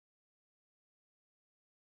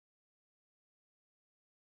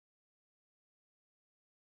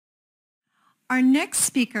Our next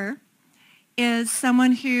speaker is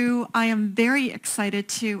someone who I am very excited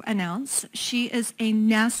to announce. She is a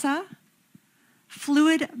NASA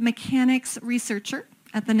fluid mechanics researcher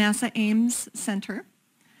at the NASA Ames Center.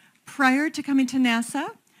 Prior to coming to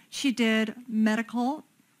NASA, she did medical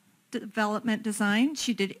development design,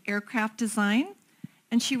 she did aircraft design,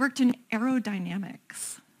 and she worked in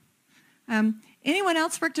aerodynamics. Anyone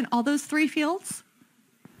else worked in all those three fields?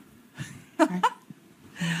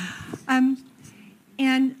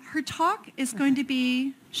 And her talk is going to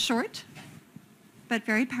be short, but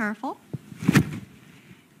very powerful.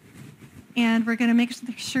 And we're going to make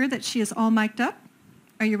sure that she is all mic'd up.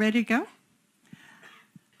 Are you ready to go?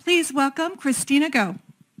 Please welcome Christina Ngo.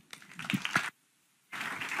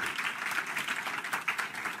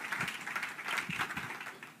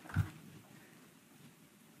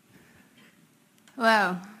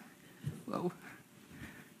 Hello. Whoa.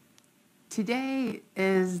 Today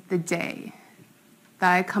is the day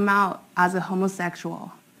that I come out as a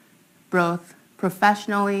homosexual, both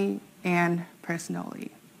professionally and personally.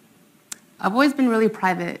 I've always been really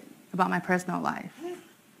private about my personal life,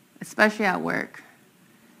 especially at work.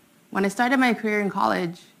 When I started my career in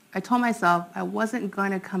college, I told myself I wasn't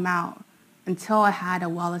going to come out until I had a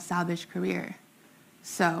well-established career.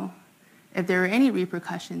 So if there were any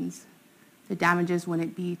repercussions, the damages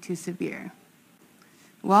wouldn't be too severe.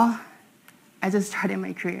 Well, I just started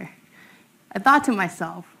my career. I thought to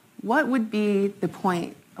myself, what would be the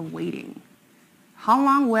point of waiting? How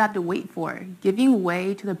long would I have to wait for, giving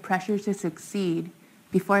way to the pressure to succeed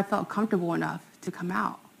before I felt comfortable enough to come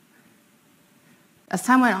out? As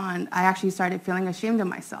time went on, I actually started feeling ashamed of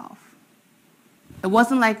myself. It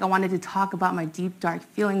wasn't like I wanted to talk about my deep, dark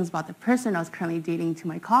feelings about the person I was currently dating to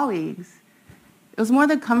my colleagues. It was more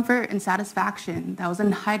the comfort and satisfaction that I was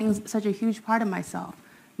in hiding such a huge part of myself,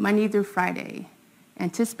 Monday through Friday,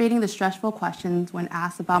 anticipating the stressful questions when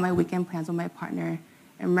asked about my weekend plans with my partner,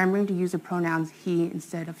 and remembering to use the pronouns he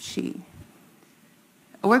instead of she.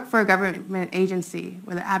 I work for a government agency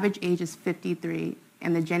where the average age is 53,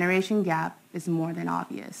 and the generation gap is more than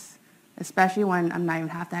obvious, especially when I'm not even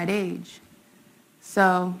half that age.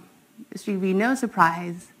 So it should be no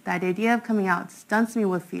surprise that the idea of coming out stunts me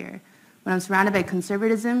with fear when I'm surrounded by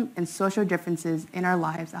conservatism and social differences in our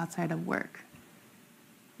lives outside of work.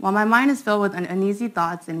 While my mind is filled with uneasy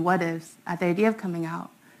thoughts and what-ifs at the idea of coming out,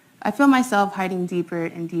 I feel myself hiding deeper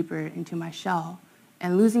and deeper into my shell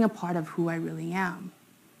and losing a part of who I really am.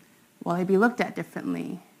 Will I be looked at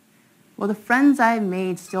differently? Will the friends I've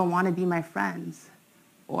made still want to be my friends?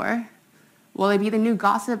 Or will I be the new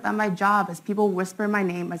gossip at my job as people whisper my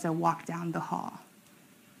name as I walk down the hall?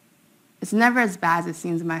 It's never as bad as it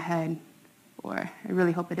seems in my head, or I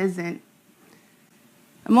really hope it isn't.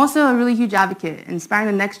 I'm also a really huge advocate inspiring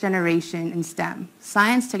the next generation in STEM,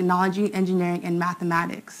 science, technology, engineering, and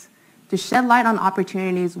mathematics, to shed light on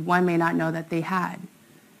opportunities one may not know that they had.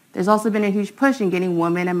 There's also been a huge push in getting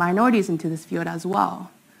women and minorities into this field as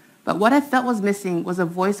well. But what I felt was missing was a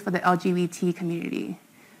voice for the LGBT community,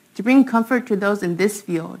 to bring comfort to those in this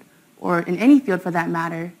field, or in any field for that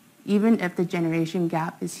matter, even if the generation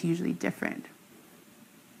gap is hugely different.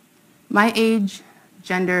 My age,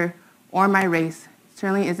 gender, or my race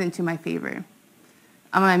certainly isn't to my favor.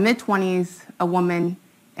 I'm in my mid-20s, a woman,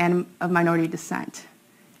 and of minority descent.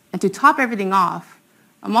 And to top everything off,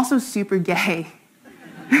 I'm also super gay.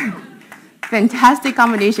 Fantastic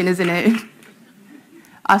combination, isn't it?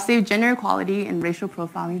 I'll save gender equality and racial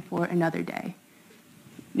profiling for another day.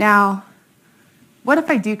 Now, what if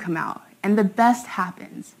I do come out and the best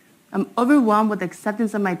happens? I'm overwhelmed with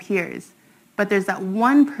acceptance of my peers, but there's that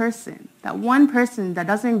one person that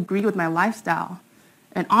doesn't agree with my lifestyle.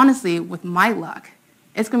 And honestly, with my luck,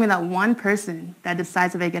 it's going to be that one person that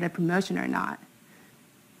decides if I get a promotion or not.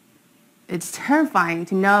 It's terrifying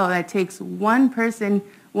to know that it takes one person,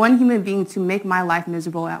 one human being to make my life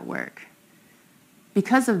miserable at work.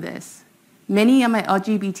 Because of this, many of my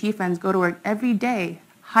LGBT friends go to work every day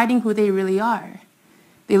hiding who they really are.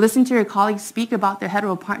 They listen to their colleagues speak about their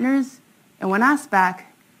hetero partners, and when asked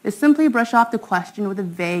back, they simply brush off the question with a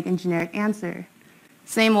vague and generic answer.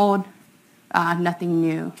 Same old, nothing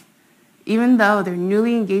new, even though their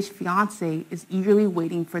newly engaged fiancé is eagerly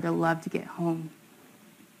waiting for their love to get home.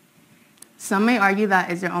 Some may argue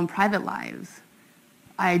that it's their own private lives.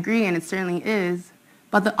 I agree, and it certainly is,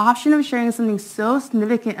 but the option of sharing something so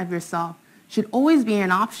significant of yourself should always be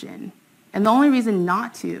an option, and the only reason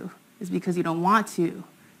not to is because you don't want to,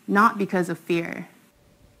 not because of fear.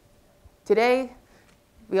 Today,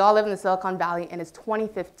 we all live in the Silicon Valley, and it's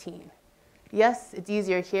 2015. Yes, it's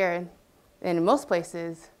easier here than in most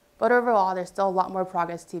places, but overall, there's still a lot more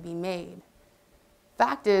progress to be made.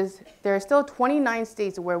 Fact is, there are still 29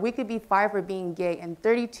 states where we could be fired for being gay and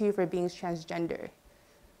 32 for being transgender.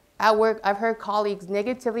 At work, I've heard colleagues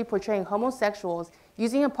negatively portraying homosexuals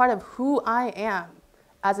using a part of who I am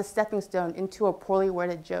as a stepping stone into a poorly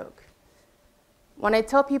worded joke. When I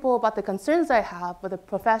tell people about the concerns I have with the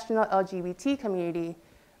professional LGBT community,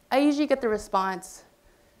 I usually get the response,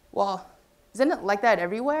 well, isn't it like that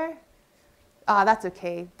everywhere? That's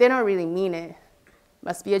okay. They don't really mean it.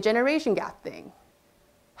 Must be a generation gap thing.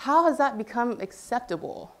 How has that become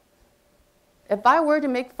acceptable? If I were to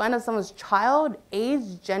make fun of someone's child,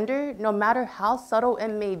 age, gender, no matter how subtle it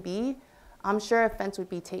may be, I'm sure offense would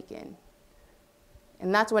be taken.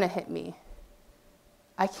 And that's when it hit me.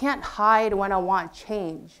 I can't hide when I want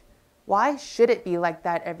change. Why should it be like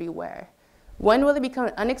that everywhere? When will it become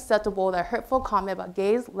unacceptable that hurtful comment about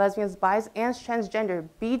gays, lesbians, bis, and transgender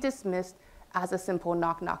be dismissed as a simple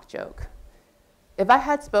knock-knock joke? If I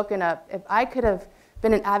had spoken up, if I could have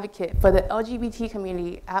been an advocate for the LGBT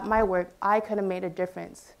community at my work, I could have made a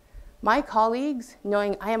difference. My colleagues,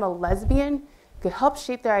 knowing I am a lesbian, could help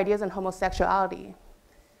shape their ideas on homosexuality.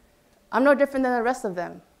 I'm no different than the rest of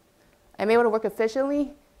them. I'm able to work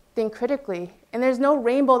efficiently, think critically, and there's no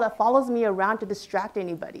rainbow that follows me around to distract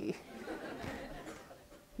anybody.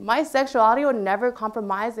 My sexuality will never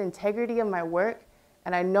compromise the integrity of my work,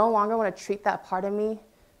 and I no longer want to treat that part of me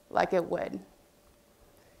like it would.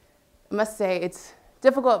 I must say, it's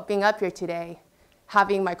difficult being up here today,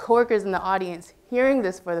 having my coworkers in the audience hearing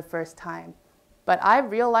this for the first time. But I've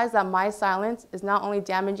realized that my silence is not only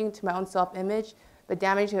damaging to my own self-image, but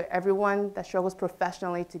damaging to everyone that struggles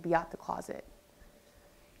professionally to be out the closet.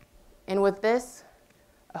 And with this,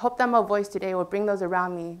 I hope that my voice today will bring those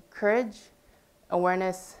around me courage,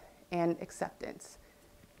 awareness, and acceptance.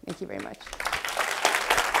 Thank you very much.